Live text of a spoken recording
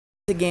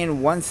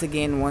Once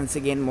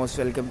again most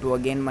welcome to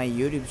again my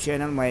YouTube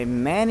channel. My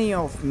many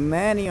of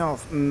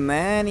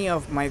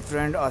my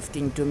friend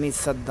asking to me,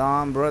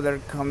 Saddam brother,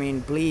 come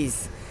in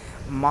please,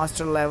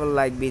 master level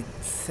like be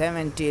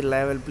 70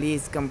 level,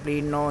 please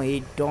complete. No,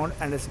 he don't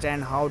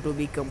understand how to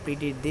be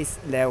completed this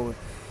level.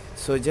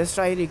 So just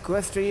I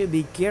request to you,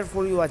 be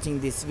careful you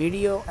watching this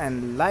video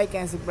and like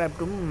and subscribe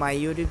to my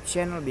YouTube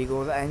channel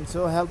because I am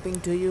so helping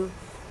to you.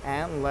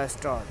 And let's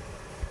start.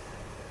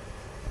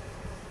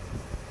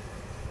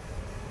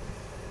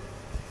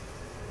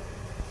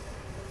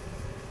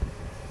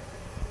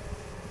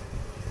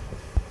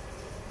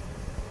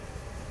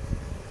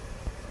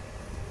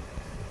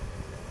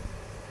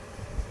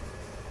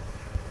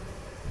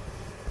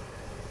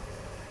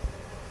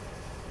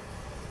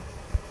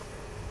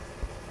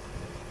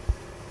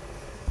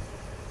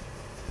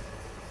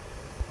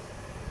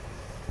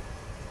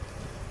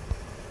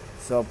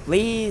 So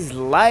please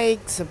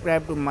like,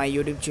 subscribe to my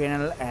YouTube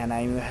channel and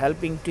I'm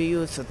helping to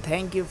you. So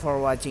thank you for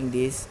watching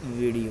this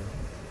video.